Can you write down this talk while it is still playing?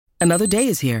Another day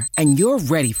is here, and you're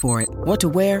ready for it. What to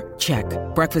wear? Check.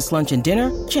 Breakfast, lunch, and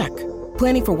dinner? Check.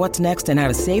 Planning for what's next and how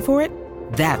to save for it?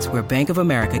 That's where Bank of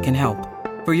America can help.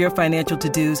 For your financial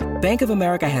to-dos, Bank of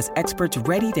America has experts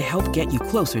ready to help get you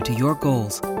closer to your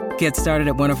goals. Get started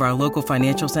at one of our local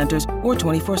financial centers or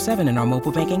 24/7 in our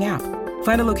mobile banking app.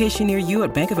 Find a location near you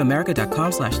at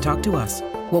bankofamerica.com/talktous.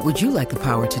 What would you like the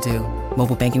power to do?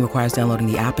 Mobile banking requires downloading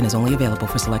the app and is only available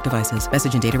for select devices.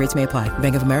 Message and data rates may apply.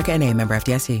 Bank of America N.A., member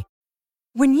FDIC.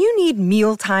 When you need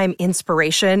mealtime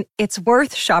inspiration, it's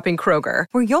worth shopping Kroger,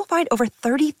 where you'll find over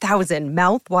 30,000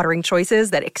 mouth-watering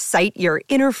choices that excite your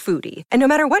inner foodie. And no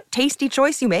matter what tasty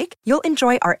choice you make, you'll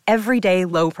enjoy our everyday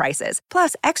low prices,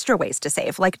 plus extra ways to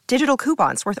save, like digital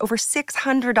coupons worth over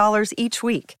 $600 each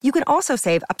week. You can also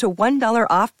save up to $1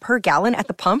 off per gallon at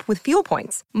the pump with fuel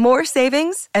points. More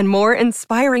savings and more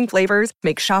inspiring flavors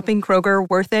make shopping Kroger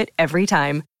worth it every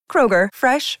time. Kroger,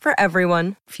 fresh for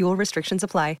everyone. Fuel restrictions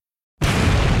apply.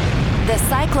 The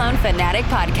Cyclone Fanatic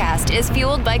podcast is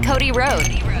fueled by Cody Road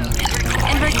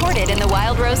and recorded in the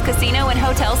Wild Rose Casino and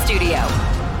Hotel Studio.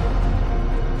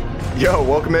 Yo,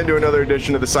 welcome into another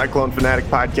edition of the Cyclone Fanatic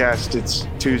podcast. It's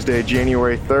Tuesday,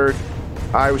 January 3rd.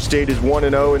 Iowa State is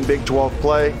 1-0 in Big 12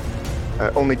 play.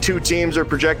 Only two teams are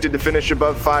projected to finish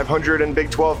above 500 in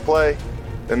Big 12 play.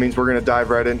 That means we're going to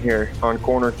dive right in here on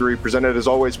Corner 3, presented as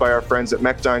always by our friends at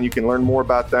Mechdyne. You can learn more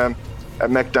about them at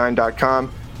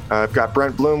mechdyne.com. I've got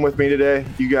Brent Bloom with me today.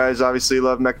 You guys obviously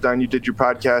love Mechdyne. You did your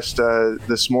podcast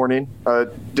this morning.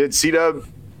 Did C-Dub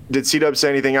say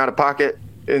anything out of pocket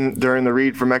during the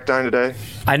read for Mechdyne today?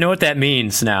 I know what that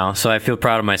means now, so I feel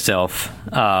proud of myself.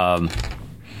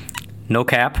 No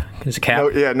cap? Is it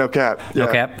cap? No cap. No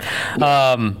cap.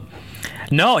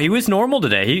 No, he was normal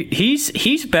today.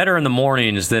 He's better in the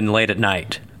mornings than late at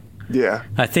night. Yeah.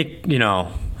 I think,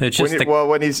 it's just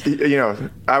when he's,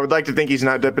 I would like to think he's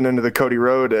not dipping into the Cody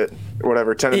Road at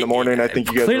 10 in the morning. I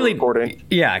think you guys are recording.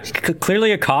 Yeah,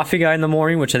 clearly a coffee guy in the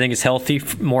morning, which I think is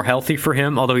more healthy for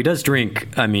him. Although he does drink,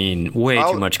 way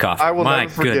too much coffee. I will My never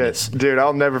forget, goodness, dude.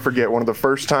 I'll never forget one of the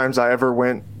first times I ever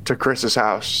went to Chris's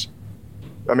house.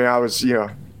 I was,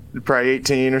 probably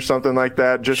 18 or something like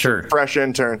that, just a fresh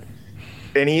intern.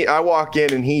 And I walk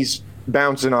in and he's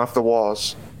bouncing off the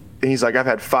walls. And he's like, I've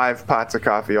had 5 pots of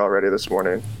coffee already this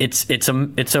morning. It's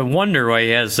a wonder why he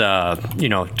has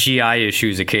GI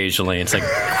issues occasionally. It's like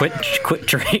quit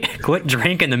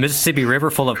drinking the Mississippi River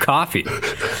full of coffee.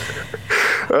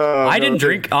 I didn't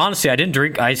drink. Honestly, I didn't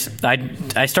drink. I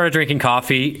started drinking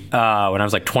coffee when I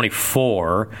was like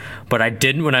 24, but I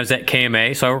didn't when I was at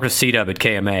KMA. So I worked with C-Dub at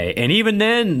KMA, and even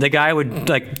then, the guy would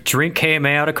drink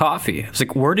KMA out of coffee. I was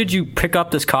like, where did you pick up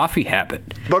this coffee habit?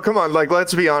 But come on,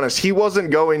 let's be honest. He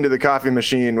wasn't going to the coffee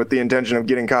machine with the intention of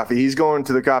getting coffee. He's going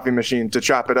to the coffee machine to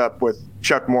chop it up with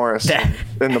Chuck Morris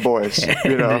and the boys,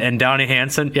 and Donnie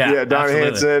Hansen. Yeah, Donnie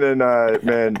Hansen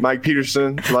and Mike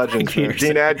Peterson, legends.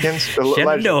 Dean Adkins,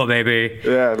 Shenandoah, baby.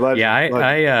 Yeah, legend.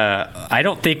 Yeah, I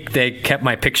don't think they kept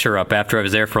my picture up after I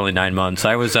was there for only 9 months.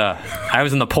 I was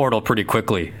in the portal pretty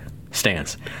quickly.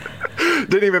 Stance.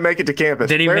 Didn't even make it to campus.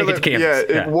 Make it to campus.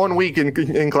 Yeah, 1 week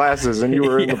in classes, and you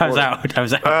were in the portal. I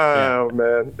was out. Oh,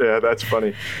 man. Yeah, that's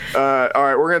funny. All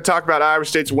right, we're going to talk about Iowa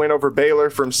State's win over Baylor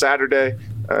from Saturday.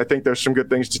 I think there's some good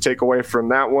things to take away from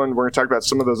that one. We're going to talk about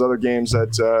some of those other games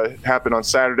that happened on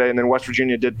Saturday, and then West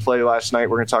Virginia did play last night.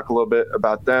 We're going to talk a little bit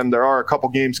about them. There are a couple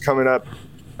games coming up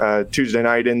Tuesday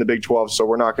night in the Big 12, so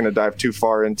we're not going to dive too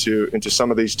far into some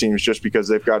of these teams just because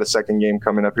they've got a second game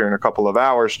coming up here in a couple of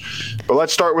hours. But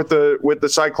let's start with the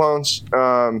Cyclones.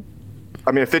 A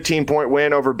 15-point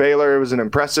win over Baylor. It was an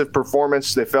impressive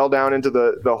performance. They fell down into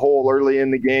the hole early in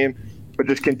the game, but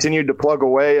just continued to plug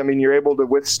away. You're able to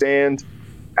withstand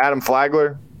Adam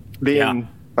Flagler being,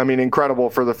 incredible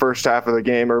for the first half of the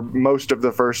game, or most of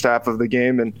the first half of the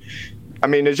game. And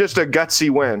it's just a gutsy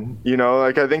win.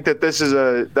 I think that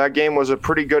that game was a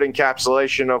pretty good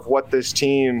encapsulation of what this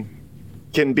team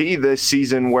can be this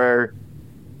season, where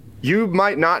you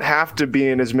might not have to be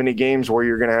in as many games where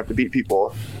you're going to have to beat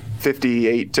people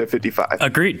 58-55.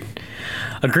 Agreed.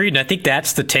 And I think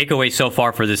that's the takeaway so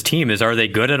far for this team is, are they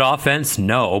good at offense?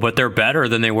 No, but they're better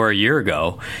than they were a year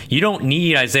ago. You don't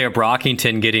need Isaiah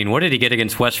Brockington getting, what did he get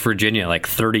against West Virginia? Like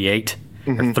 38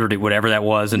 or 30, whatever that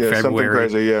was in February. Something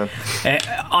crazy, yeah.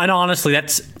 And honestly,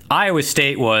 Iowa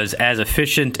State was as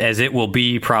efficient as it will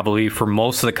be probably for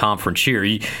most of the conference year.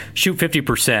 You shoot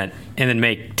 50% and then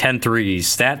make 10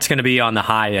 threes. That's going to be on the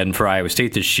high end for Iowa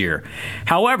State this year.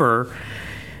 However,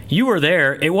 you were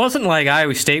there. It wasn't like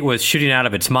Iowa State was shooting out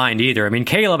of its mind either. I mean,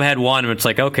 Caleb had one, and it's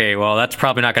like, okay, well, that's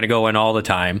probably not going to go in all the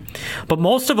time. But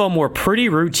most of them were pretty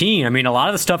routine. I mean, a lot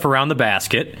of the stuff around the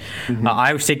basket.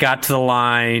 Iowa State got to the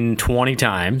line 20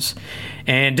 times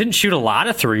and didn't shoot a lot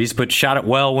of threes, but shot it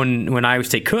well when Iowa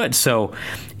State could. So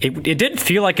it didn't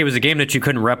feel like it was a game that you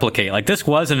couldn't replicate. Like, this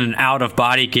wasn't an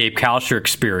out-of-body Gabe Kalsher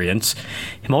experience.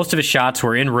 Most of his shots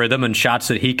were in rhythm and shots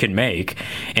that he can make,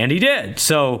 and he did.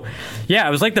 So, yeah,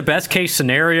 it was like the best-case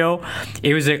scenario.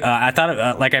 It was, I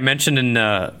thought, like I mentioned in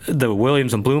the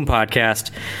Williams and Bloom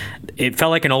podcast, it felt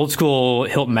like an old-school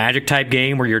Hilton Magic-type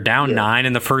game where you're down 9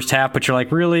 in the first half, but you're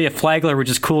like, really, if Flagler would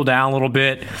just cool down a little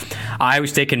bit, Iowa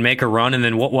State can make a run, and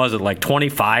then what was it, like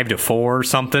 25-4 or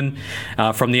something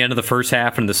from the end of the first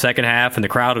half and the second half, and the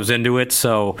crowd was into it.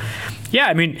 So, yeah,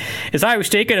 I mean, is Iowa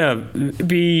State going to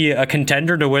be a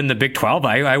contender to win the Big 12?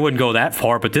 I wouldn't go that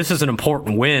far, but this is an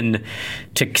important win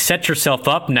to set yourself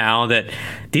up now that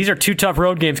these are 2 tough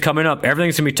road games coming up.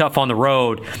 Everything's going to be tough on the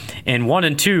road, and 1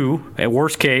 and 2, at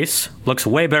worst case, looks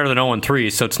way better than 0 and 3,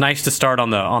 so it's nice to start on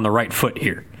the right foot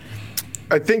here.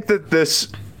 I think that this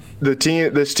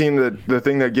team, the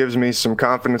thing that gives me some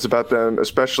confidence about them,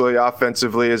 especially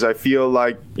offensively, is I feel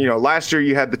like, last year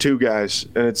you had the 2 guys,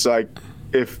 and it's like,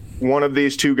 if one of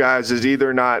these 2 guys is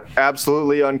either not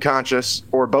absolutely unconscious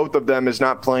or both of them is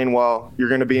not playing well, you're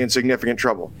going to be in significant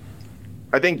trouble.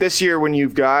 I think this year when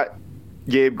you've got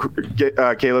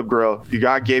Caleb Grill, you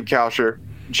got Gabe Kalsher,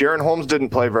 Jaron Holmes didn't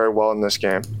play very well in this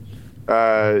game.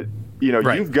 Right.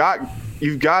 You've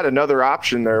got another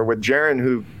option there with Jaron,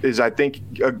 who is, I think,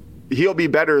 he'll be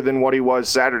better than what he was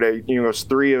Saturday. It was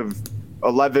 3 of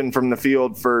 11 from the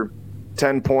field for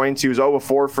 10 points. He was 0 of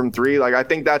 4 from 3. Like, I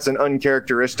think that's an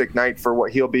uncharacteristic night for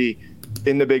what he'll be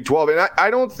in the Big 12. And I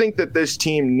don't think that this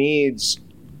team needs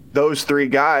those 3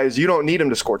 guys. You don't need them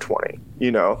to score 20,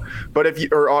 but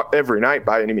or every night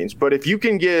by any means. But if you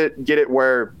can get it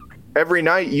where every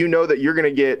night that you're going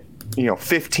to get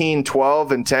 15,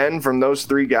 12, and 10 from those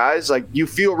 3 guys, like, you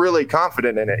feel really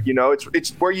confident in it.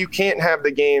 It's where you can't have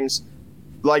the games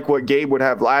like what Gabe would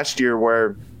have last year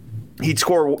where he'd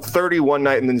score 30 one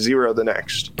night and then 0 the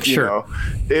next. Sure.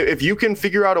 If you can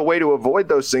figure out a way to avoid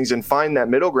those things and find that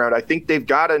middle ground, I think they've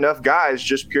got enough guys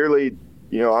just purely,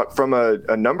 from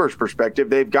a numbers perspective,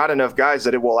 they've got enough guys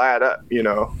that it will add up,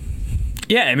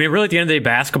 Yeah, I mean, really, at the end of the day,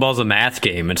 basketball is a math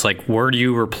game. It's like, where do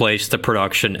you replace the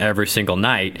production every single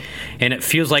night? And it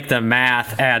feels like the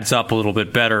math adds up a little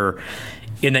bit better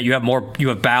in that you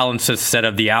have balance instead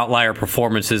of the outlier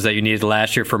performances that you needed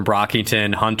last year from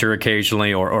Brockington, Hunter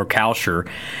occasionally, or Kalsher.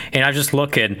 And I just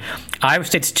look at Iowa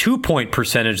State's 2-point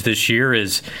percentage this year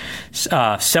is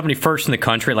 71st in the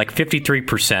country, like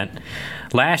 53%.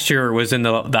 Last year it was in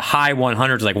the high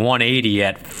 100s, like 180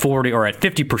 at 40 or at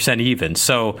 50% even.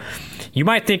 So you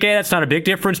might think, hey, that's not a big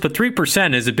difference, but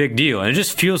 3% is a big deal. And it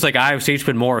just feels like Iowa State's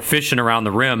been more efficient around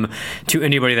the rim to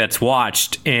anybody that's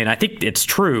watched. And I think it's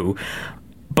true.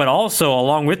 But also,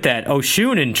 along with that,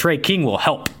 Oshun and Trey King will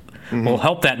help. Will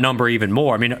help that number even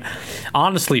more. I mean,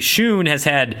 honestly, Shun has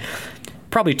had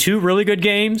probably 2 really good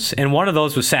games, and one of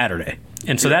those was Saturday.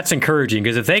 And so that's encouraging,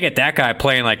 because if they get that guy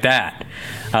playing like that,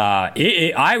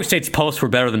 Iowa State's posts were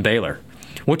better than Baylor,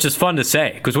 which is fun to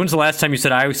say, because when's the last time you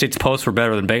said Iowa State's posts were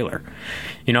better than Baylor?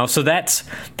 So that's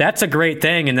a great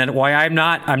thing. And then why I'm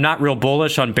not real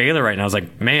bullish on Baylor right now. I was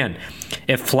like, man,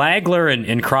 if Flagler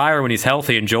and Cryer, when he's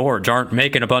healthy, and George aren't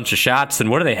making a bunch of shots, then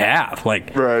what do they have?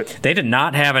 Like, right. They did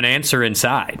not have an answer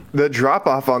inside. The drop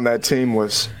off on that team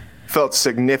felt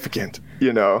significant.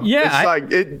 Yeah,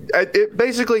 it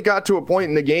basically got to a point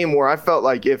in the game where I felt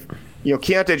like if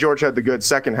Keontae George had the good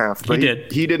second half, but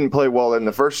he didn't play well in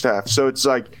the first half. So it's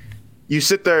like you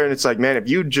sit there and it's like, man, if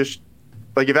you just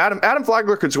if Adam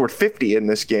Flagler could score 50 in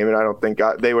this game, and I don't think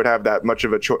they would have that much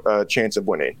of a chance of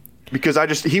winning, because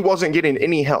he wasn't getting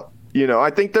any help. I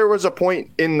think there was a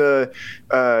point in the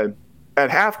at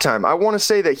halftime, I want to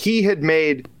say that he had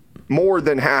made more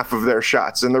than half of their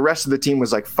shots, and the rest of the team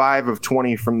was like 5 of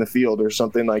 20 from the field or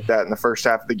something like that in the first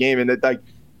half of the game. And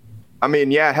having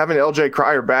LJ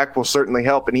Cryer back will certainly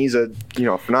help, and he's a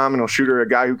phenomenal shooter, a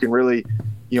guy who can really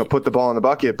put the ball in the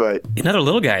bucket. But another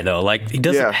little guy though, he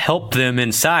doesn't help them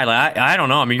inside. I don't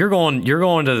know. I mean, you're going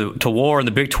to war in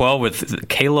the Big 12 with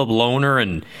Caleb Lohner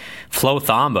and Flo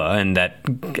Thamba and that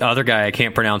other guy, I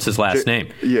can't pronounce his last name.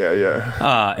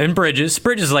 Yeah. And Bridges.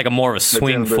 Bridges is like more of a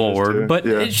swing forward, but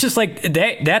it's just like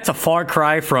that's a far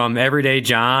cry from Everyday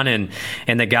John and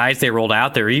the guys they rolled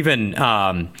out there. Even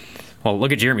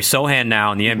look at Jeremy Sohan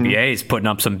now in the NBA is putting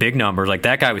up some big numbers. Like,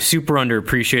 that guy was super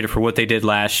underappreciated for what they did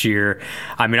last year.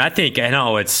 I mean, I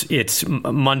know it's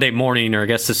Monday morning, or I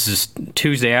guess this is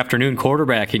Tuesday afternoon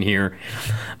quarterbacking here.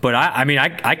 But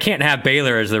I can't have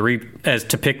Baylor as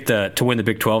to win the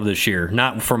Big 12 this year.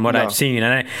 Not from what I've seen.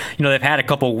 And they've had a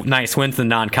couple nice wins in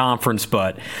the non-conference,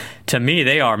 but to me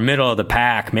they are middle of the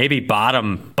pack, maybe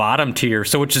bottom tier.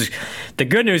 So which is the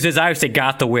good news is Iowa State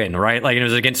got the win, right? Like it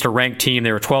was against a ranked team.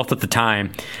 They were 12th at the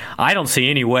time. I don't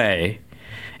see any way,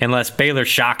 unless Baylor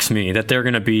shocks me, that they're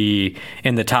going to be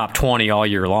in the top 20 all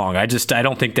year long. I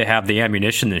don't think they have the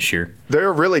ammunition this year. They're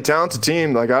a really talented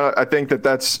team. Like I think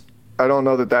that's. I don't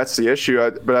know that that's the issue,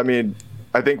 but I mean,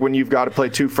 I think when you've got to play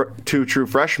two true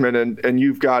freshmen and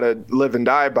you've got to live and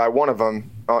die by one of them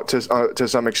to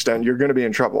some extent, you're going to be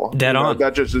in trouble. Dead on.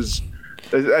 That just is.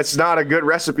 That's not a good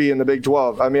recipe in the Big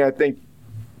 12. I mean, I think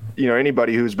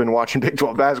anybody who's been watching Big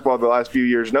 12 basketball the last few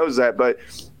years knows that. But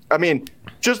I mean,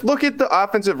 just look at the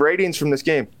offensive ratings from this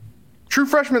game. True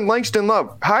freshman Langston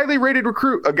Love, highly rated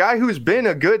recruit, a guy who's been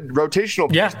a good rotational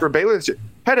piece for Baylor this year,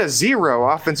 had a 0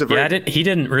 offensive rating. He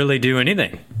didn't really do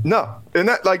anything. No, and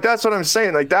that's what I'm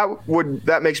saying. Like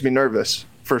that makes me nervous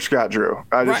for Scott Drew.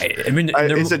 Right. I mean,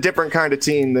 it's a different kind of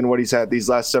team than what he's had these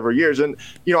last several years. And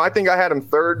I think I had him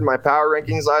 3rd in my power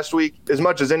rankings last week. As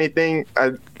much as anything,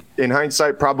 in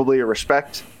hindsight, probably a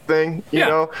respect thing. You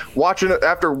know,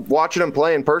 after watching him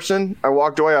play in person, I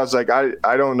walked away. I was like,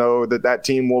 I don't know that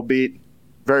team will beat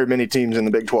very many teams in the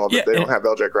Big 12 if they don't have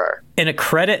LJ Cryer. And a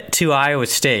credit to Iowa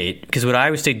State, because what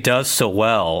Iowa State does so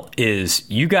well is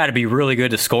you got to be really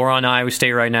good to score on Iowa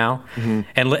State right now. Mm-hmm.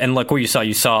 And look what you saw.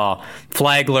 You saw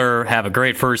Flagler have a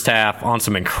great first half on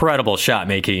some incredible shot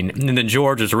making, and then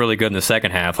George was really good in the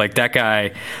second half. Like that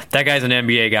guy's an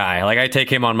NBA guy. Like I take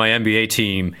him on my NBA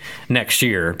team next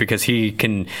year because he's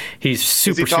super,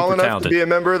 Is he tall super enough talented. to be a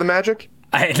member of the Magic?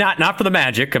 Not for the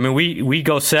Magic. I mean, we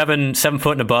go 7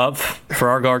 foot and above for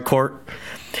our guard court.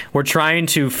 We're trying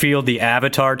to field the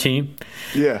Avatar team.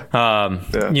 Yeah.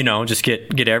 Just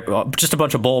get just a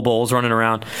bunch of bulls running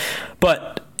around.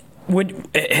 But when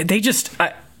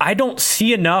I don't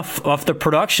see enough of the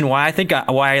production. Why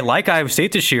I like Iowa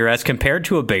State this year as compared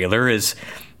to a Baylor is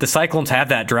the Cyclones have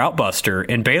that drought buster,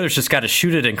 and Baylor's just got to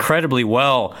shoot it incredibly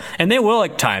well, and they will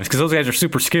at times because those guys are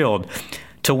super skilled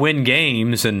to win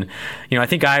games. And I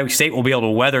think Iowa State will be able to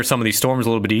weather some of these storms a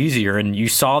little bit easier. And you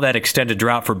saw that extended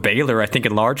drought for Baylor, I think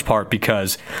in large part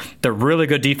because the really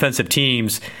good defensive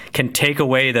teams can take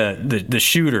away the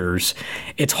shooters.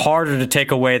 It's harder to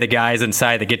take away the guys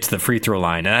inside that get to the free throw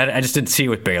line. And I just didn't see it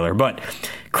with Baylor, but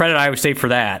credit Iowa State for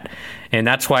that. And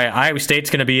that's why Iowa State's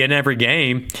going to be in every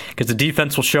game because the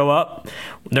defense will show up.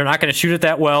 They're not going to shoot it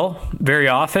that well very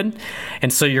often.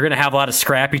 And so you're going to have a lot of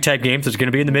scrappy type games. It's going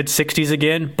to be in the mid-60s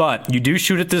again. But you do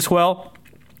shoot it this well,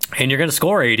 and you're going to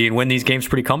score 80 and win these games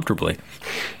pretty comfortably.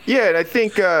 Yeah, and I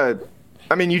think,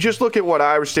 you just look at what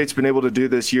Iowa State's been able to do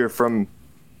this year from,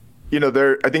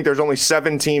 I think there's only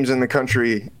 7 teams in the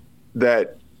country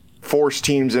that force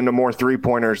teams into more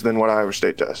three-pointers than what Iowa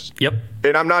State does. Yep.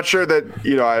 And I'm not sure that,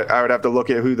 I would have to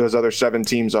look at who those other 7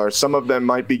 teams are. Some of them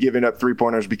might be giving up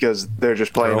three-pointers because they're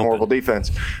just playing horrible defense.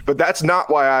 But that's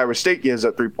not why Iowa State gives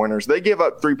up three-pointers. They give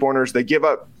up three-pointers.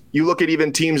 You look at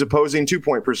even teams opposing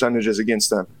 2-point percentages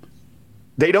against them.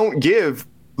 They don't give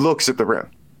looks at the rim.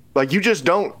 Like you just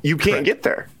don't, you can't get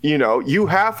there. You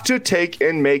have to take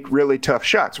and make really tough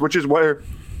shots, which is where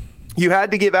you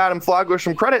had to give Adam Flagler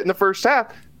some credit in the first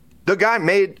half. The guy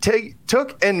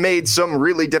took and made some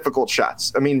really difficult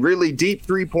shots. I mean, really deep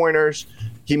 3-pointers.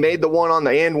 He made the one on the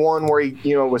and one where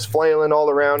he, was flailing all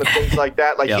around and things like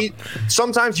that. Like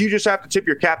sometimes you just have to tip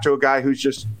your cap to a guy who's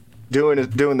just doing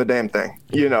the damn thing,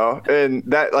 and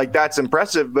that's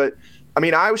impressive. But I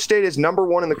mean, Iowa State is number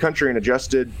 1 in the country in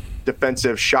adjusted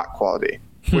defensive shot quality,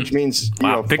 which means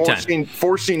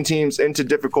forcing teams into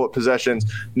difficult possessions,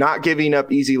 not giving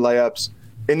up easy layups.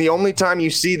 And the only time you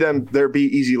see there be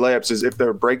easy layups is if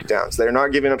they're breakdowns. They're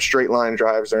not giving up straight line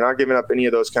drives. They're not giving up any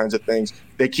of those kinds of things.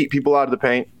 They keep people out of the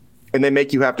paint, and they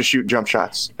make you have to shoot jump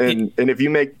shots. And if you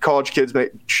make college kids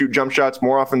shoot jump shots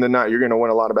more often than not, you're going to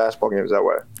win a lot of basketball games that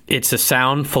way. It's a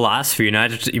sound philosophy.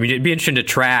 It'd be interesting to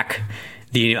track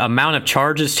the amount of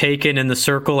charges taken in the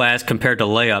circle as compared to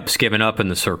layups given up in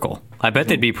the circle. I bet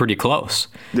they'd be pretty close.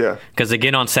 Yeah. Because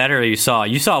again, on Saturday, you saw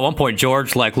at one point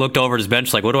George looked over at his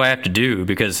bench what do I have to do?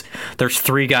 Because there's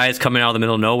 3 guys coming out of the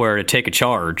middle of nowhere to take a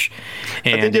charge.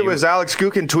 And I think it was Alex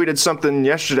Kukin tweeted something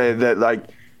yesterday that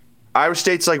Iowa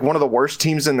State's one of the worst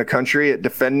teams in the country at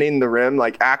defending the rim,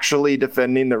 actually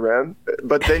defending the rim.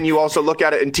 But then you also look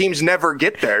at it, and teams never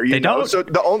get there. They don't. So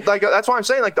that's why I'm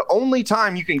saying the only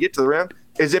time you can get to the rim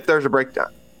is if there's a breakdown.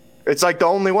 It's the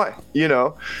only way,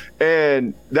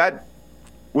 and that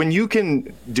when you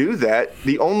can do that,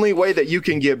 the only way that you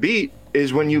can get beat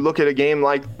is when you look at a game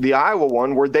like the Iowa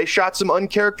one where they shot some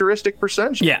uncharacteristic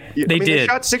percentage. Yeah, they did. They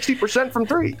shot 60% from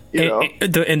three.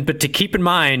 But to keep in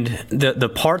mind, the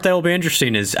part that will be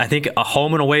interesting is I think a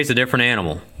home and away is a different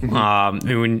animal.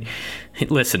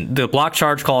 Listen, the block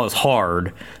charge call is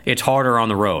hard. It's harder on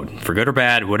the road, for good or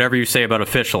bad, whatever you say about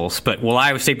officials. But will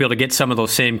Iowa State be able to get some of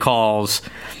those same calls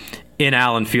in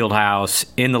Allen Fieldhouse,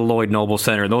 in the Lloyd Noble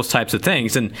Center, those types of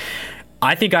things? And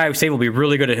I think Iowa State will be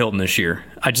really good at Hilton this year.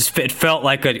 It felt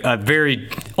like a very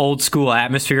old school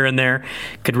atmosphere in there.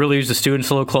 Could really use the students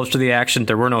a little close to the action.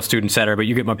 There were no students Saturday, but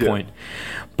you get my point.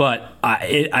 But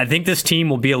I think this team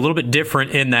will be a little bit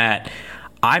different in that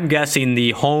I'm guessing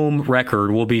the home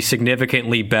record will be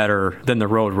significantly better than the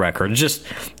road record. Just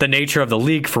the nature of the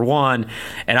league, for one.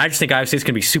 And I just think Iowa State's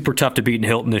going to be super tough to beat in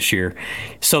Hilton this year.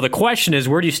 So the question is,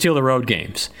 where do you steal the road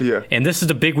games? Yeah. And this is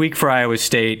a big week for Iowa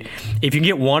State. If you can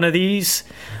get one of these,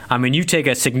 I mean, you take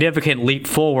a significant leap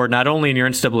forward, not only in your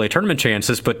NCAA tournament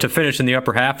chances, but to finish in the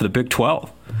upper half of the Big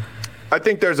 12. I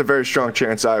think there's a very strong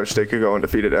chance Iowa State could go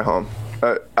undefeated at home.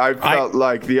 I felt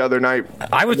like the other night.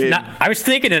 I was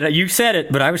thinking it. You said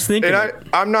it, but I was thinking. And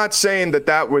I'm not saying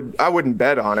I wouldn't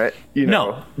bet on it.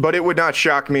 No. But it would not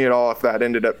shock me at all if that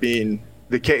ended up being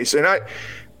the case. And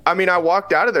I mean, I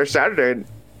walked out of there Saturday, and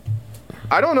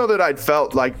I don't know that I'd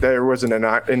felt like there was an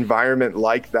environment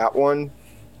like that one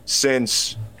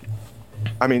since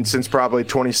probably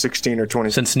 2016 or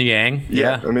 2017. Since Niang?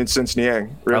 Yeah. I mean, since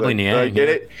Niang. Really. Probably Niang.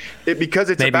 Because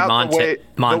it's maybe about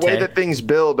the way that things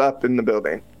build up in the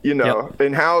building,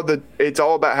 and how it's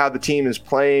all about how the team is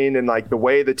playing and like the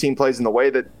way the team plays and the way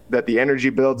that the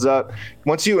energy builds up.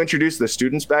 Once you introduce the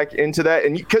students back into that,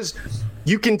 and because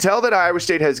you can tell that Iowa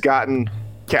State has gotten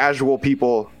casual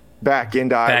people back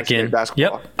into Iowa State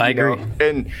basketball. Yep, I agree.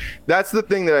 And that's the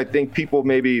thing that I think people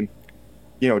maybe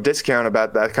discount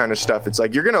about that kind of stuff. It's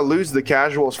like you're going to lose the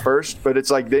casuals first, but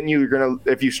it's like then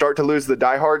if you start to lose the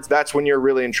diehards, that's when you're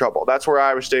really in trouble. That's where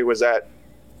Iowa State was at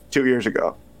 2 years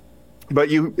ago. But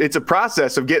it's a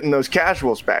process of getting those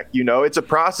casuals back. It's a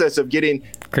process of getting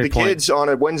kids on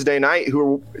a Wednesday night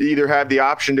who either have the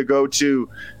option to go to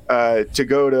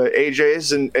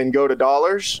AJ's and go to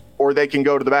Dollars, or they can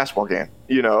go to the basketball game.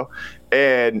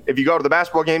 And if you go to the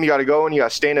basketball game, you got to go and you got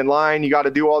to stand in line. You got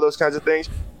to do all those kinds of things.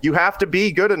 You have to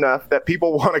be good enough that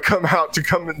people want to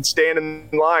come and stand in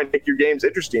line, make your games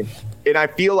interesting. And I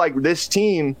feel like this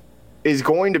team is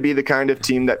going to be the kind of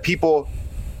team that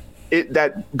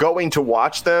that going to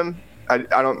watch them. I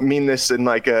don't mean this in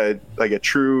like a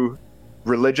true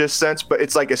religious sense, but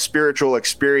it's like a spiritual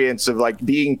experience of like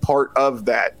being part of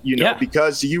that,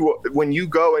 because when you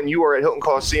go and you are at Hilton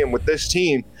Coliseum with this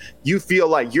team, you feel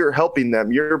like you're helping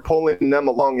them, you're pulling them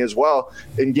along as well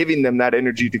and giving them that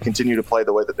energy to continue to play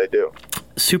the way that they do.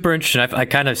 Super interesting. I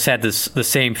kind of had the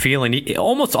same feeling.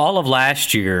 Almost all of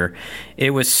last year,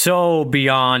 it was so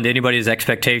beyond anybody's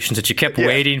expectations that you kept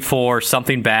waiting for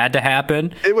something bad to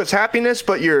happen. It was happiness,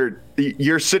 but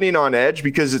you're sitting on edge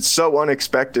because it's so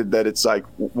unexpected that it's like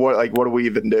what do we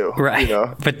even do? Right.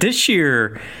 But this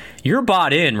year, you're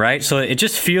bought in, right? So it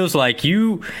just feels like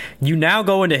you now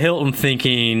go into Hilton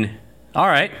thinking, all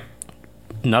right,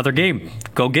 another game,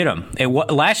 go get them.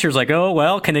 Last year's like, oh,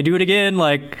 well, can they do it again?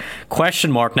 Like,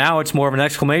 question mark. Now it's more of an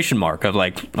exclamation mark of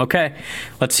like, okay,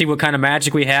 let's see what kind of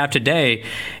magic we have today.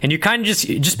 And you kind of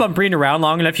just by being around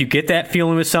long enough, you get that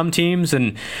feeling with some teams,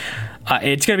 and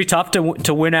it's going to be tough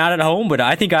to win out at home, but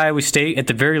I think Iowa State, at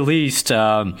the very least,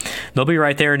 they'll be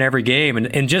right there in every game.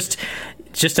 And just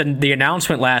the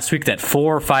announcement last week that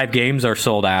 4 or 5 games are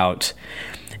sold out.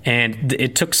 And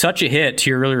it took such a hit, to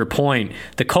your earlier point.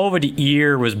 The COVID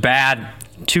year was bad,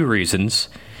 2 reasons.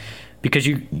 Because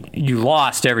you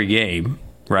lost every game,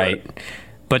 right?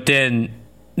 But then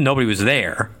nobody was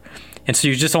there. And so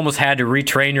you just almost had to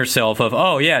retrain yourself of,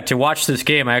 oh, yeah, to watch this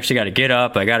game, I actually got to get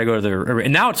up. I got to go to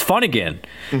and now it's fun again.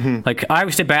 Mm-hmm. Like,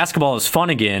 Iowa State basketball is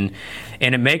fun again,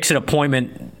 and it makes it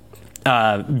appointment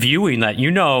viewing that,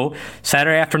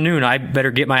 Saturday afternoon, I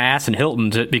better get my ass in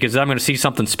Hilton because I'm going to see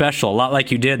something special, a lot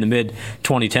like you did in the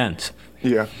mid-2010s.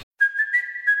 Yeah.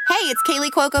 Hey, it's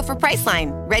Kaylee Cuoco for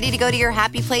Priceline. Ready to go to your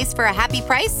happy place for a happy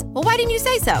price? Well, why didn't you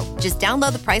say so? Just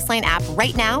download the Priceline app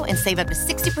right now and save up to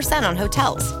 60% on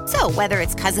hotels. So whether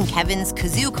it's Cousin Kevin's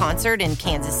Kazoo Concert in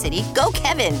Kansas City, go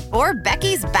Kevin, or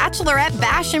Becky's Bachelorette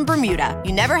Bash in Bermuda,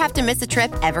 you never have to miss a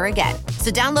trip ever again.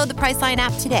 So download the Priceline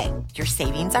app today. Your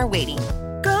savings are waiting.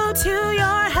 Go to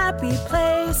your happy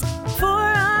place for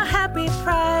a happy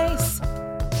price.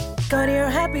 Go to your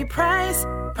happy price,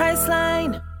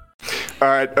 Priceline. All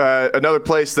right, another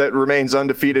place that remains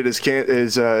undefeated is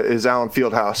Allen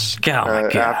Fieldhouse. Oh my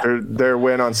God. After their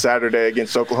win on Saturday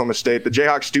against Oklahoma State, the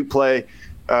Jayhawks do play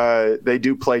They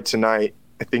do play tonight.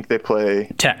 I think they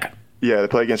play Tech. Yeah, they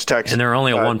play against Texas. And they're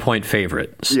only a 1-point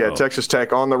favorite. So. Yeah, Texas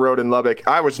Tech on the road in Lubbock.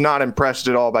 I was not impressed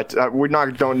at all by we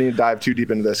don't need to dive too deep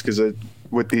into this because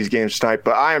with these games tonight,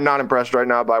 but I am not impressed right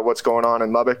now by what's going on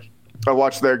in Lubbock. I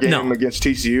watched their game against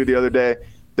TCU the other day.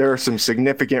 There are some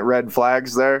significant red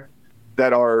flags there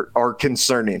that are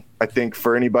concerning, I think,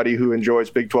 for anybody who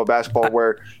enjoys Big 12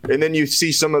 basketball. And then you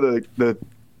see some of the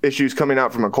issues coming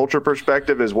out from a culture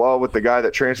perspective as well with the guy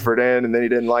that transferred in, and then he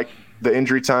didn't like the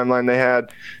injury timeline they had.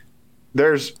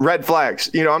 There's red flags.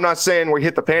 I'm not saying we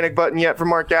hit the panic button yet for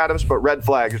Mark Adams, but red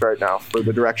flags right now for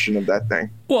the direction of that thing.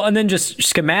 Well, and then just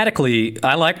schematically,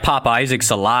 I like Pop Isaacs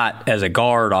a lot as a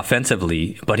guard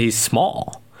offensively, but he's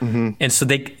small. Mm-hmm. And so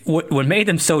what made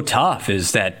them so tough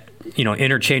is that,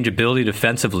 interchangeability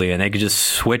defensively, and they could just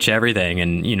switch everything.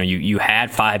 And, you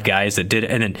had 5 guys that did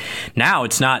it. And then now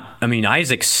it's not,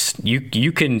 Isaacs,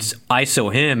 you can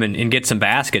ISO him and get some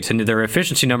baskets, and their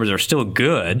efficiency numbers are still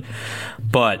good,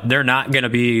 but they're not going to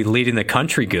be leading the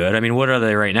country good. What are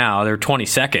they right now? They're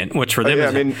 22nd, which for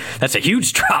them that's a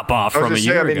huge drop off from a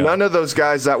year ago. None of those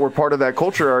guys that were part of that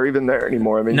culture are even there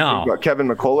anymore. No. You've got Kevin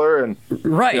McCullough and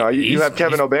right. You have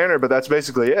Kevin O'Banner, but that's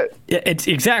basically it. It's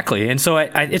exactly. And so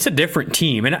it's a different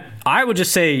team. And I would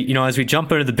just say, as we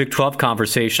jump into the Big 12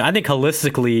 conversation, I think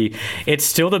holistically it's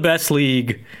still the best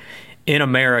league in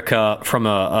America from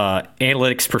a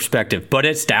analytics perspective, but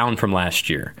it's down from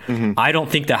last year. Mm-hmm. I don't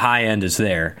think the high end is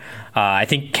there. I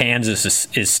think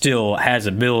Kansas is still has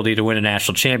ability to win a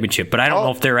national championship, but I don't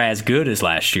know if they're as good as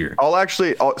last year.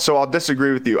 I'll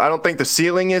disagree with you. I don't think the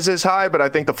ceiling is as high, but I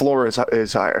think the floor is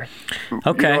higher.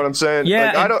 Okay. You know what I'm saying?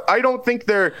 Yeah. I don't think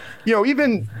they're,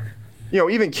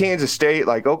 even Kansas State,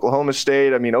 like Oklahoma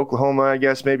State, Oklahoma, I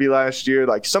guess maybe last year,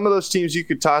 like some of those teams you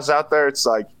could toss out there, it's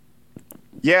like,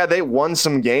 yeah, they won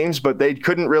some games, but they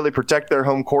couldn't really protect their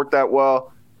home court that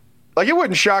well. Like, it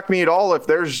wouldn't shock me at all if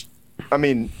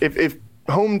if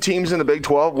home teams in the Big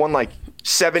 12 won like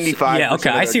 75%. Yeah, okay,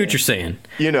 I see what you're saying.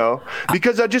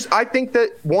 Because I think that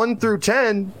 1 through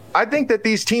 10, I think that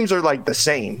these teams are like the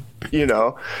same,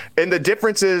 and the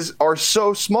differences are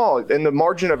so small, and the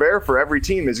margin of error for every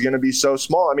team is going to be so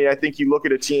small. I think you look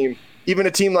at a team, even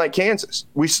a team like Kansas,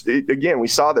 we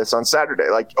saw this on Saturday.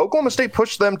 Like, Oklahoma State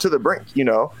pushed them to the brink.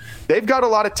 They've got a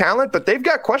lot of talent, but they've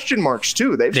got question marks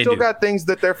too. They still got things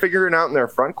that they're figuring out in their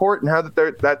front court, and how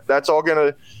that's all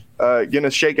gonna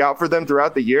shake out for them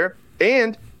throughout the year.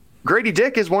 And Grady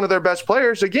Dick is one of their best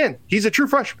players. Again, he's a true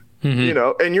freshman.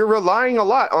 Mm-hmm. And you're relying a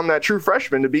lot on that true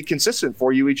freshman to be consistent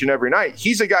for you each and every night.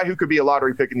 He's a guy who could be a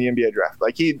lottery pick in the NBA draft.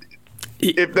 Like,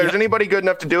 if there's anybody good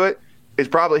enough to do it, it's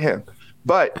probably him.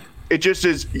 But it just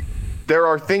is. There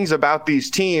are things about these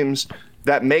teams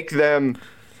that make them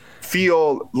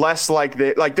feel less like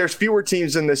there's fewer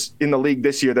teams in the league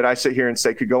this year that I sit here and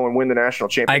say could go and win the national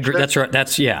championship. I agree. That's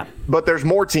right. Yeah. But there's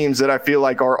more teams that I feel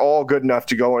like are all good enough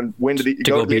to go and win go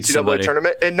to the NCAA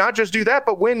tournament, and not just do that,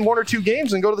 but win 1 or 2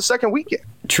 games and go to the second weekend.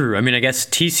 True. I guess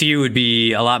TCU would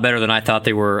be a lot better than I thought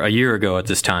they were a year ago at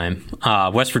this time.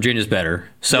 West Virginia's better.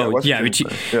 So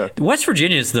West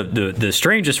Virginia is the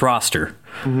strangest roster.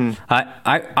 Mm-hmm.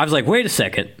 I was like, wait a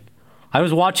second. I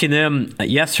was watching them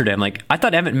yesterday. I'm like, I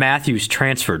thought Emmett Matthews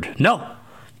transferred. No,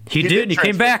 he did. He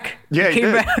came back. Yeah, he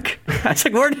came back. I was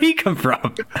like, where did he come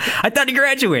from? I thought he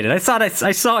graduated. I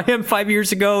saw him 5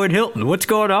 years ago in Hilton. What's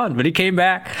going on? But he came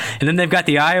back. And then they've got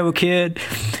the Iowa kid,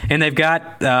 and they've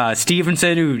got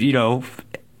Stevenson, who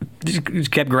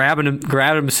just kept grabbing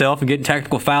himself and getting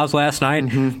technical fouls last night.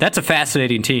 Mm-hmm. That's a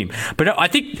fascinating team. But I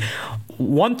think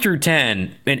 1 through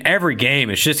 10 in every game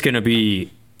is just going to be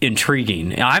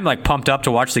intriguing. I'm like pumped up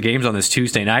to watch the games on this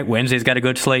Tuesday night. Wednesday's got a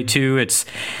good slate too.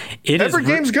 Every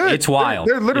game's good. It's wild.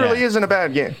 There literally isn't a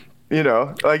bad game.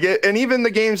 And even the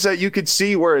games that you could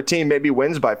see where a team maybe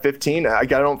wins by 15, I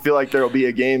don't feel like there will be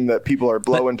a game that people are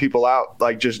blowing people out,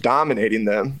 like just dominating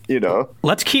them.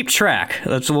 Let's keep track.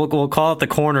 We'll call it the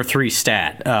corner 3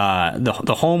 stat.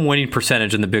 The home winning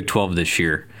percentage in the Big 12 this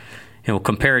year. And we'll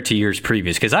compare it to years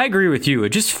previous, because I agree with you. It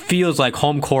just feels like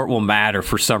home court will matter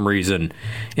for some reason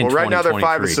in 2023. Well, right now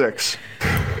they're 5-6.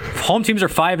 Home teams are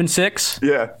 5-6.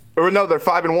 Yeah, or no, they're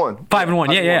 5-1.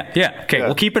 5-1. Yeah. Okay,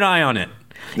 we'll keep an eye on it.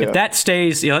 Yeah. If that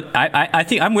stays, I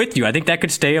think I'm with you. I think that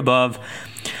could stay above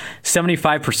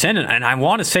 75%. And I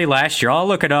want to say last year, I'll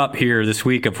look it up here this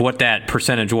week of what that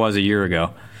percentage was a year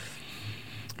ago.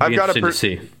 I've got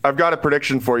a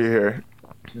prediction for you here.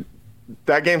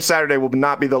 That game Saturday will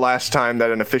not be the last time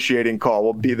that an officiating call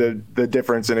will be the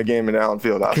difference in a game in Allen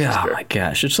Fieldhouse. Oh my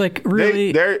gosh, it's like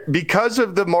really because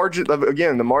of the margin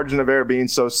of error being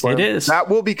so slim. It is. That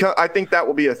will become. I think that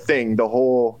will be a thing. The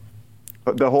whole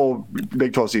the whole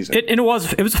Big 12 season. It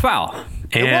was a foul.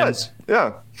 And it was,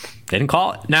 yeah. They didn't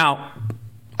call it. Now,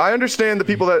 I understand the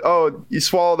people that you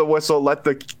swallow the whistle,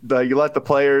 you let the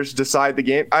players decide the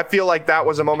game. I feel like that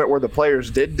was a moment where the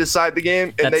players did decide the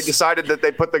game, and they decided that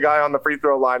they put the guy on the free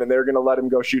throw line and they were going to let him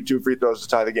go shoot 2 free throws to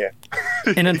tie the game.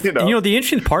 And then, the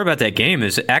interesting part about that game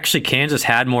is actually Kansas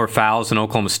had more fouls than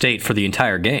Oklahoma State for the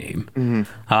entire game.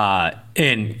 Mm-hmm.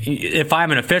 And if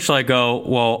I'm an official, I go,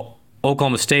 well,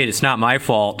 Oklahoma State, it's not my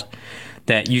fault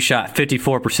that you shot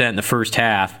 54% in the first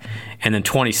half and then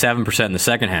 27% in the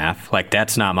second half. Like,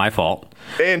 that's not my fault.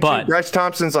 And Bryce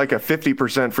Thompson's like a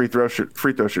 50% free throw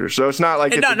shooter. So it's not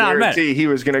like it's a guarantee he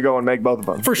was going to go and make both of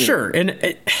them. For sure.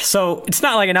 And so it's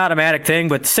not like an automatic thing,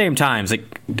 but at the same time, it's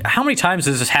like, how many times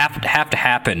does this have to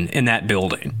happen in that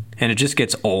building? And it just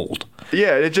gets old.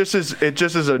 Yeah, it just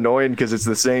is annoying because it's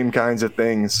the same kinds of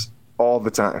things all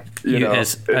the time.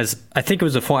 As I think it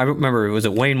was I remember it was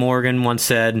Wayne Morgan once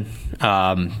said,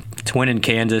 to win in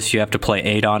Kansas, you have to play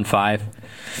 8 on 5.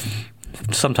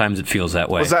 Sometimes it feels that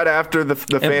way. Was that after the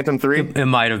Phantom 3? It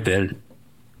might have been.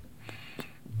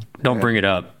 Don't bring it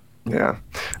up. Yeah.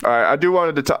 All right. I did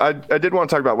want to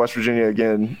talk about West Virginia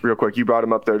again real quick. You brought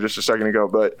them up there just a second ago,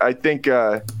 but I think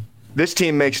this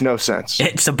team makes no sense.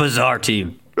 It's a bizarre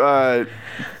team.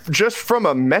 Just from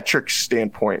a metrics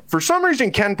standpoint, for some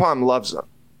reason, Ken Pom loves them.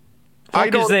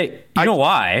 Well,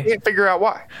 why? I can't figure out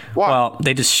why. Well,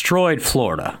 they destroyed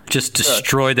Florida. Just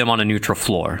destroyed them on a neutral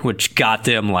floor, which got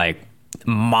them like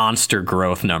monster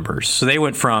growth numbers. So they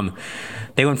went from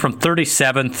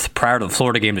 37th prior to the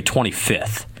Florida game to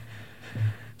 25th.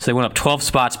 So they went up 12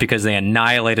 spots because they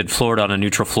annihilated Florida on a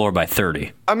neutral floor by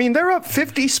 30. I mean, they're up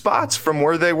 50 spots from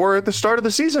where they were at the start of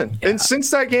the season. Yeah. And since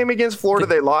that game against Florida,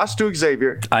 they lost to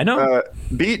Xavier. I know.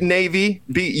 Beat Navy,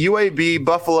 beat UAB,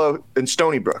 Buffalo, and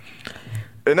Stony Brook.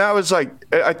 And that was like,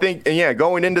 I think,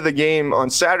 going into the game on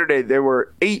Saturday, they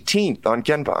were 18th on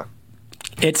KenPom.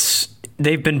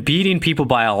 They've been beating people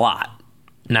by a lot.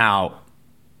 Now,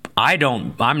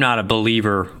 I'm not a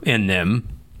believer in them.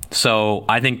 So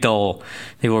I think they will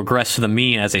regress to the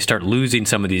mean as they start losing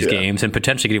some of these games and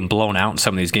potentially getting blown out in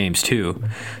some of these games too.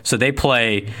 So they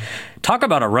play. Talk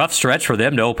about a rough stretch for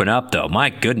them to open up, though. My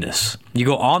goodness. You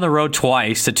go on the road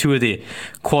twice to 2 of the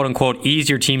quote-unquote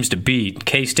easier teams to beat,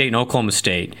 K-State and Oklahoma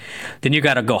State. Then you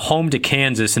got to go home to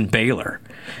Kansas and Baylor.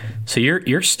 So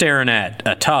you're staring at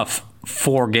a tough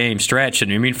 4-game stretch.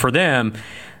 And I mean, for them,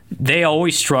 they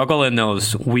always struggle in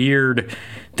those weird.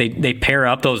 They pair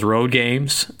up those road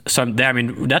games. So I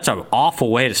mean, that's an awful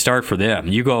way to start for them.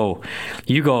 You go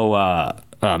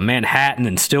Manhattan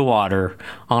and Stillwater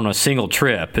on a single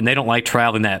trip, and they don't like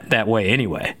traveling that way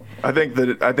anyway. I think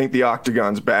the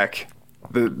Octagon's back.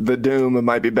 The Doom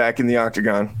might be back in the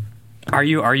Octagon. Are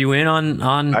you in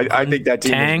on? I think that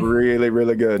team Tang? is really,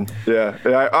 really good. Yeah,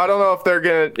 I don't know if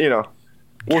they're gonna.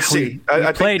 We'll see.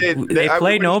 They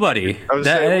played nobody. I was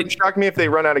saying, it would shock me if they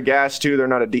run out of gas too. They're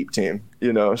not a deep team,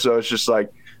 So it's just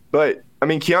like, but I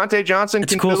mean, Keontae Johnson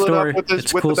can fill it up with the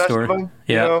best of them.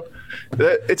 Yeah,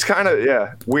 it's kind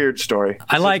of weird story.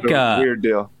 I like weird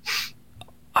deal.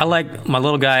 I like my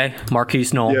little guy,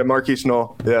 Marquise Knoll. Yeah, Marquise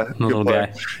Knoll. Yeah, my little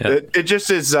guy. Yeah. It just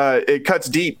is. It cuts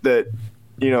deep that.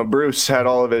 Bruce had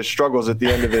all of his struggles at the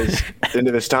end of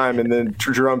his time, and then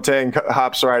Jerome Tang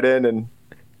hops right in and.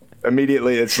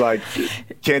 Immediately, it's like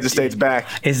Kansas State's back.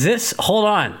 Hold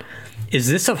on. Is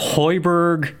this a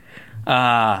Hoiberg,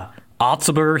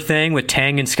 Otzelberger thing with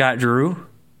Tang and Scott Drew?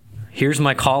 Here's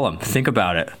my column. Think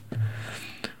about it.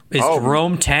 Is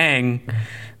Jerome Tang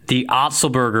the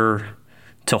Otzelberger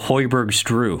to Hoiberg's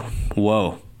Drew?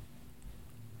 Whoa.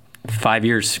 5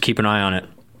 years. Keep an eye on it.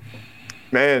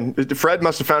 Man, Fred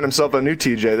must have found himself a new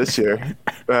TJ this year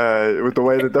with the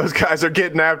way that those guys are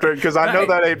getting after it, because I know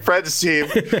that ain't Fred's team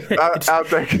out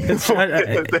there.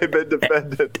 They've been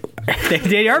defended.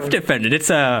 They are defended.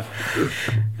 It's our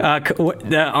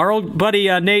old buddy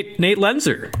Nate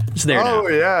Lenzer is there now. Oh,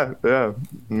 yeah,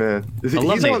 man. He's a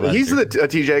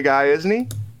TJ guy, isn't he?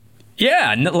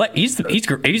 Yeah, he's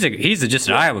just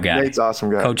an Iowa guy. Nate's awesome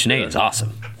guy. Coach Nate is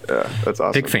awesome. Yeah, that's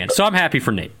awesome. Big fan. So I'm happy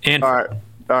for Nate. And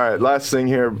All right, last thing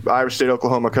here, Iowa State,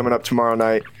 Oklahoma coming up tomorrow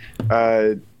night.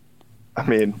 I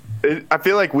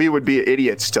feel like we would be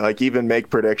idiots to even make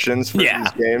predictions for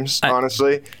these games,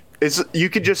 honestly. You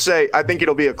could just say, I think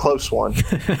it'll be a close one. To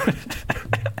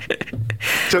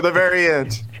the very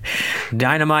end.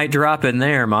 Dynamite drop in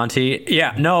there, Monty.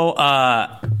 Yeah, no,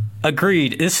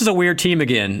 agreed. This is a weird team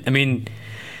again. I mean,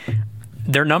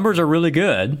 their numbers are really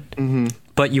good,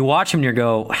 but you watch them and you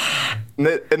go...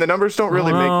 And the numbers don't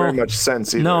really make very much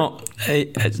sense either. No,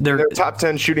 they're a top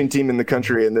 10 shooting team in the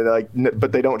country, and they're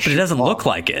but they don't shoot. But it doesn't the ball. look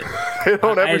like it. They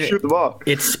don't ever shoot the ball.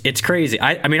 It's crazy.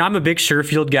 I mean, I'm a big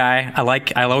Sherfield guy.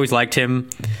 I always liked him.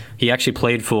 He actually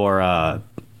played for our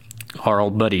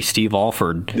old buddy Steve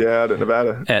Alford. Yeah,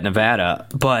 at Nevada.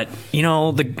 But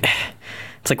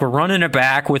it's like we're running it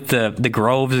back with the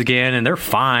Groves again, and they're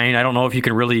fine. I don't know if you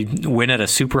can really win at a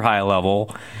super high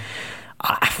level.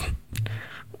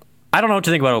 I don't know what to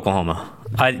think about Oklahoma.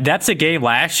 That's a game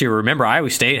last year. Remember, Iowa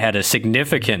State had a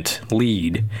significant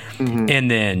lead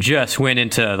and then just went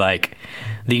into like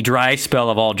the dry spell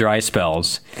of all dry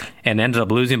spells and ended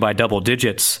up losing by double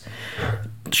digits.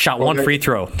 Shot one free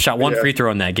throw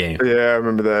in that game. Yeah, I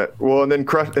remember that. Well, and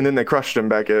then they crushed him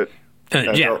back at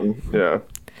Hilton. Yeah.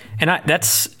 And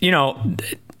that's,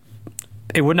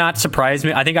 it would not surprise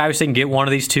me. I think Iowa State can get one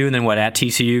of these two and then at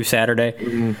TCU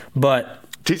Saturday. But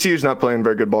TCU's not playing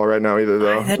very good ball right now either,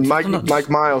 though. Mike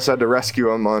Miles had to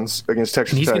rescue him against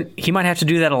Texas Tech. He might have to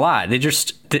do that a lot.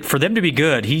 For them to be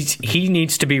good, he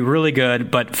needs to be really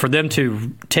good. But for them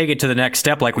to take it to the next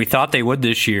step, like we thought they would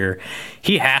this year,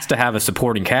 he has to have a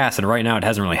supporting cast, and right now it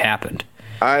hasn't really happened.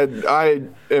 I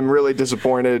am really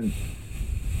disappointed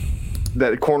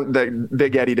that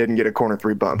Big Eddie didn't get a corner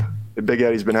 3 bump. Big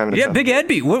Eddie's been having Big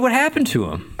Eddie. What happened to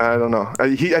him? I don't know.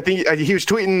 I think he was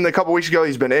tweeting a couple weeks ago.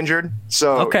 He's been injured.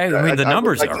 So okay, I mean the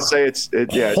numbers are to say it's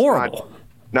horrible.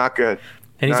 It's not good.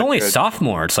 And he's only a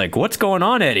sophomore. It's like, what's going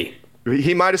on, Eddie?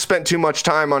 He might have spent too much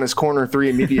time on his corner 3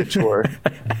 immediate tour,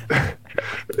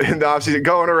 and obviously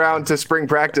going around to spring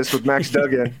practice with Max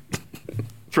Duggan,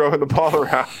 throwing the ball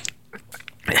around.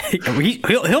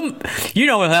 He'll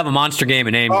have a monster game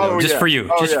in Ames for you.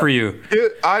 For you.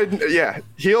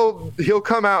 He'll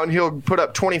come out and he'll put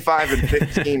up 25 and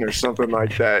 15 or something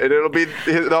like that. And it'll be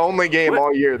the only game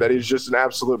all year that he's just an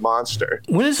absolute monster.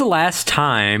 When is the last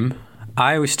time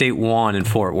Iowa State won in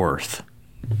Fort Worth?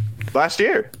 Last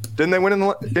year. Didn't they win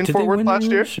in Fort Worth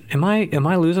last year? Am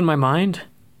I losing my mind?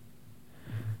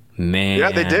 Man.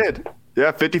 Yeah, they did.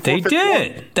 Yeah, 54. They 51.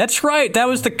 Did. That's right. That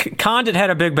was the Condit had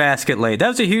a big basket late. That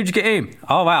was a huge game.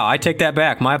 Oh wow, I take that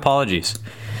back. My apologies.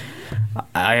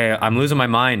 I'm losing my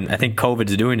mind. I think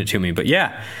COVID's doing it to me. But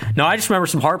yeah, no, I just remember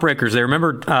some heartbreakers. They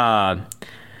remember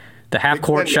the half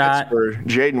court shot for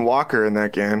Jaden Walker in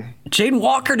that game. Jaden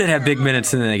Walker did have big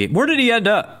minutes in that game. Where did he end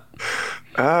up?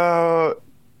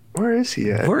 Where is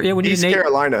he at? East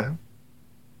Carolina.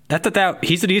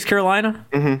 He's at East Carolina,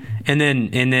 and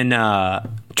then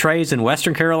Trey's in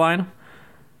Western Carolina.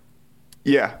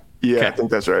 Yeah, okay. I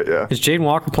think that's right. Yeah, is Jaden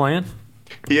Walker playing?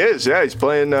 He is. Yeah, he's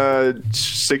playing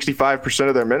 65%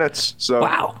 of their minutes. So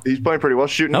wow, he's playing pretty well,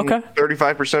 shooting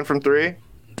 35% from 3. Is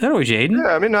that always Jaden?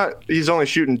 Yeah, I mean, he's only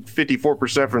shooting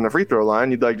 54% from the free throw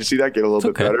line. You'd like to see that get a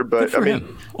little bit better, but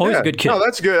him. Always a good kid. No,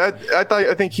 that's good.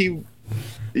 I think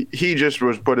he just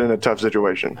was put in a tough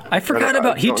situation. I forgot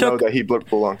about he took that he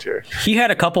belonged here. He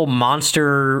had a couple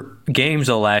monster games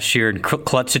last year in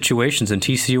clutch situations, and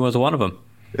TCU was one of them.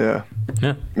 Yeah,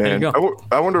 man. There you go.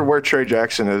 I wonder where Trey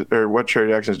Jackson is, or what Trey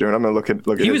Jackson is doing. I'm gonna look at.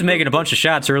 He was making a bunch of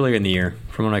shots earlier in the year,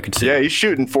 from what I could see. Yeah, he's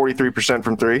shooting 43%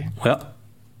 from 3. Well.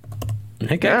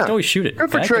 That guy can always shoot it.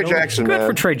 Good for Trey Jackson, man. Good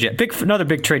for Trey Jackson. Another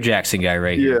big Trey Jackson guy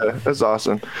right here. Yeah, that's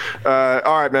awesome. All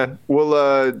right, man.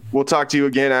 We'll talk to you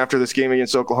again after this game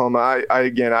against Oklahoma. I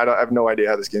have no idea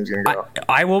how this game's going to go.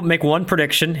 I will make one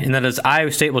prediction, and that is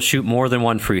Iowa State will shoot more than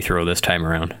one free throw this time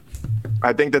around.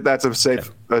 I think that's a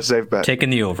safe bet.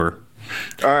 Taking the over.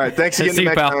 All right. Thanks again to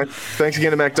Mac Dine. Thanks again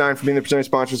to Mac Dine for being the presenting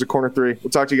sponsors of Corner 3. We'll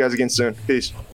talk to you guys again soon. Peace.